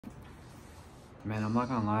Man, I'm not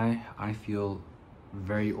gonna lie, I feel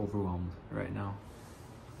very overwhelmed right now.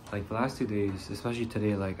 Like the last 2 days, especially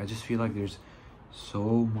today, like I just feel like there's so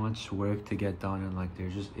much work to get done and like there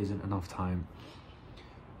just isn't enough time.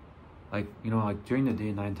 Like, like during the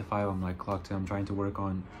day, 9 to 5, I'm like clocked in, I'm trying to work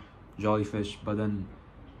on Jollyfish, but then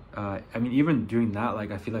I mean, even during that,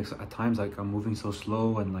 like I feel like at times like I'm moving so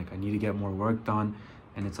slow and like I need to get more work done,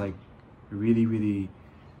 and it's like really, really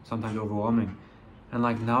sometimes overwhelming. And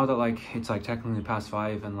like now that like it's like technically past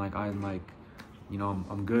 5 and like I'm like,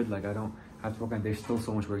 I'm good, like I don't have to work, and there's still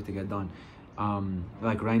so much work to get done.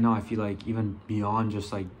 Like right now I feel like even beyond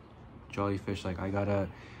just like Jollyfish, like I gotta,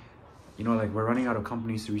 like we're running out of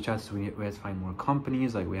companies to reach out to, so we have to find more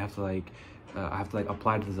companies. Like we have to like I have to like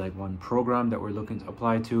apply to this like one program that we're looking to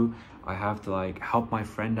apply to. I have to like help my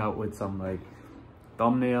friend out with some like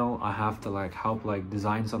thumbnail. I have to like help like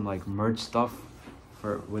design some like merch stuff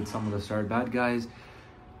with some of the Start Bad guys.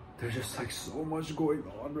 There's just like so much going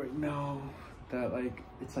on right now that like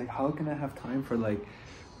it's like, how can I have time for like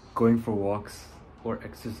going for walks or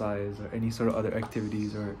exercise or any sort of other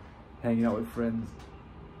activities or hanging out with friends?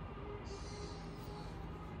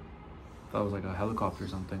 That was like a helicopter or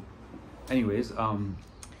something. Anyways,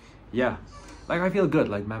 yeah, like I feel good,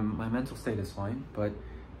 like my mental state is fine, but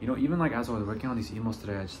even like as I was working on these emails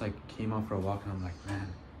today, I just like came out for a walk and I'm like,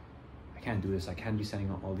 man, I can't do this. I can't be sending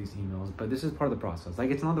out all these emails, but this is part of the process.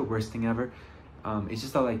 Like it's not the worst thing ever. It's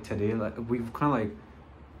just that like today, like we've kind of like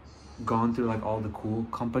gone through like all the cool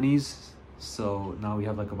companies, so now we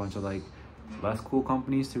have like a bunch of like less cool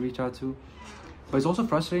companies to reach out to. But it's also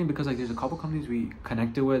frustrating because like there's a couple companies we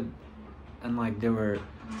connected with and like they were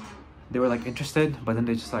like interested, but then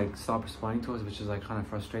they just like stopped responding to us, which is like kind of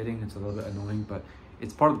frustrating. It's a little bit annoying, but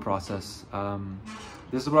it's part of the process.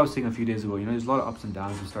 This is what I was saying a few days ago. There's a lot of ups and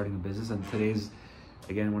downs with starting a business, and today's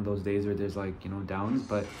again one of those days where there's like downs,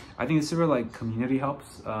 but I think this is where like community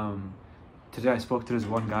helps. Today I spoke to this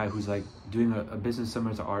one guy who's like doing a business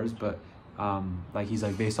similar to ours, but like he's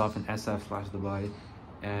like based off in SF/Dubai,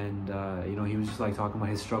 and he was just like talking about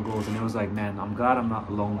his struggles, and it was like, man, I'm glad I'm not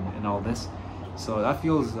alone in all this. So that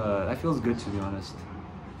feels good, to be honest.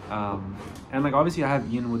 And like obviously I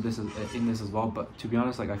have Ian with this in this as well, but to be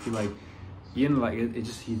honest, like I feel like Ian, like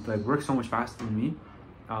he like works so much faster than me,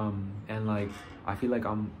 and like I feel like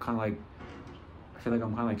I'm kind of like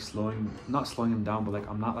not slowing him down, but like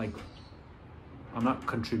I'm not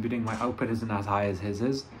contributing. My output isn't as high as his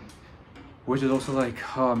is, which is also like,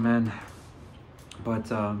 oh man. But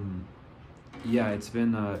yeah, it's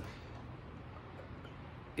been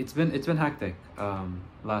hectic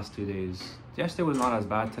last 2 days. Yesterday was not as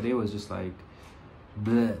bad. Today was just like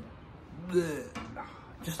bleh, bleh.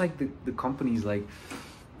 Just like the companies, like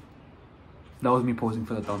that was me posing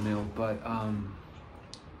for the thumbnail. But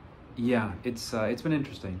yeah, it's been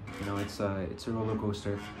interesting. It's a roller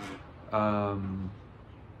coaster.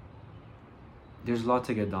 There's a lot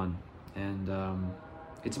to get done, and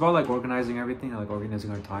it's about like organizing everything, like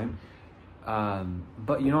organizing our time.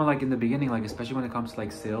 But like in the beginning, like especially when it comes to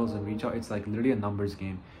like sales and reach out, it's like literally a numbers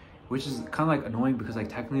game, which is kind of like annoying because like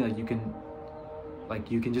technically like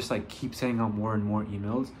you can just like keep sending out more and more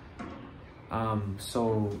emails.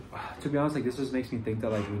 So to be honest, like this just makes me think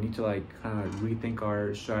that like we need to like kind of rethink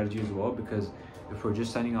our strategy as well, because if we're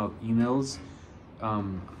just sending out emails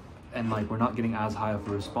and like we're not getting as high of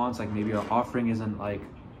a response, like maybe our offering isn't like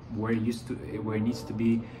where it needs to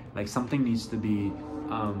be, like something needs to be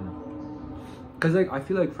because like I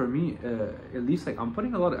feel like for me at least, like I'm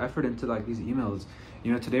putting a lot of effort into like these emails.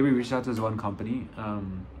 Today we reached out to this one company.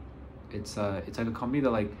 It's like a company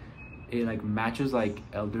that like it like matches like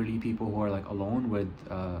elderly people who are like alone with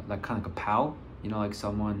like kind of like a pal, like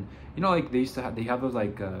someone, like they have those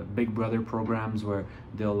like Big Brother programs where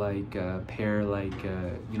they'll like pair like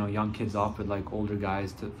young kids off with like older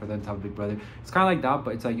guys for them to have a Big Brother. It's kind of like that,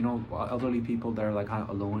 but it's like elderly people that are like kind of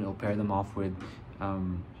alone, it'll pair them off with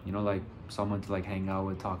like someone to like hang out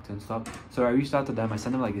with, talk to and stuff. So I reached out to them. I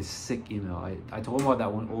sent them like this sick email. I told them about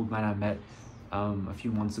that one old man I met a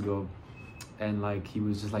few months ago, and like he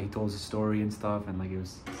was just like, he told his story and stuff, and like it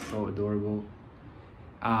was so adorable.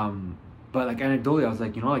 But like anecdotally, I was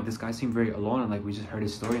like, like this guy seemed very alone, and like we just heard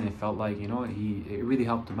his story, and it felt like it really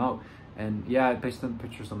helped him out. And yeah, I pasted some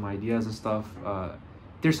pictures, some ideas and stuff.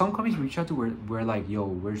 There's some companies we reach out to where like, yo,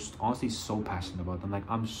 we're just honestly so passionate about them. Like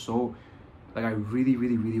I'm so like I really,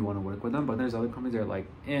 really, really want to work with them. But there's other companies that are like,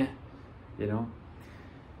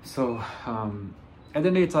 So and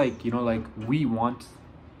then it's like, like we want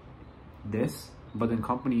this, but then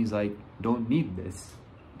companies like don't need this.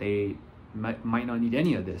 They might not need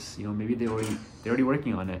any of this. Maybe they're already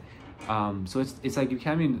working on it. So it's like you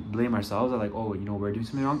can't even blame ourselves that like, oh, you know, we're doing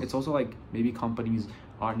something wrong. It's also like maybe companies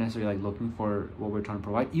aren't necessarily like looking for what we're trying to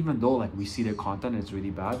provide, even though like we see their content and it's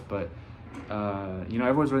really bad. But you know,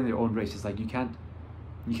 everyone's running their own race. It's like you can't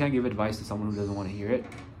give advice to someone who doesn't want to hear it.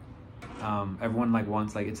 Everyone like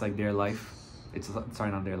wants, like, it's like their life. It's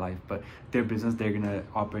sorry, not their life, but their business. They're gonna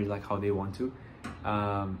operate like how they want to,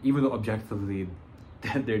 even though objectively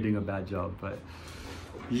they're doing a bad job. But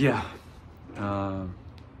yeah,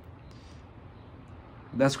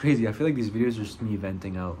 that's crazy. I feel like these videos are just me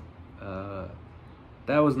venting out.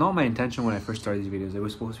 That was not my intention when I first started these videos. It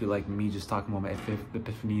was supposed to be like me just talking about my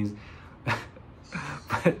epiphanies.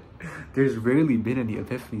 But there's rarely been any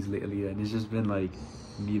epiphanies lately, and it's just been like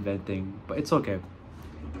me venting. But it's okay.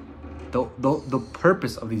 The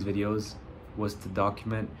purpose of these videos was to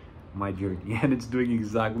document my journey, and it's doing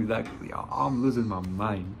exactly that. I'm losing my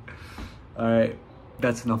mind. All right,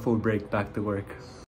 that's enough. We'll break back to work.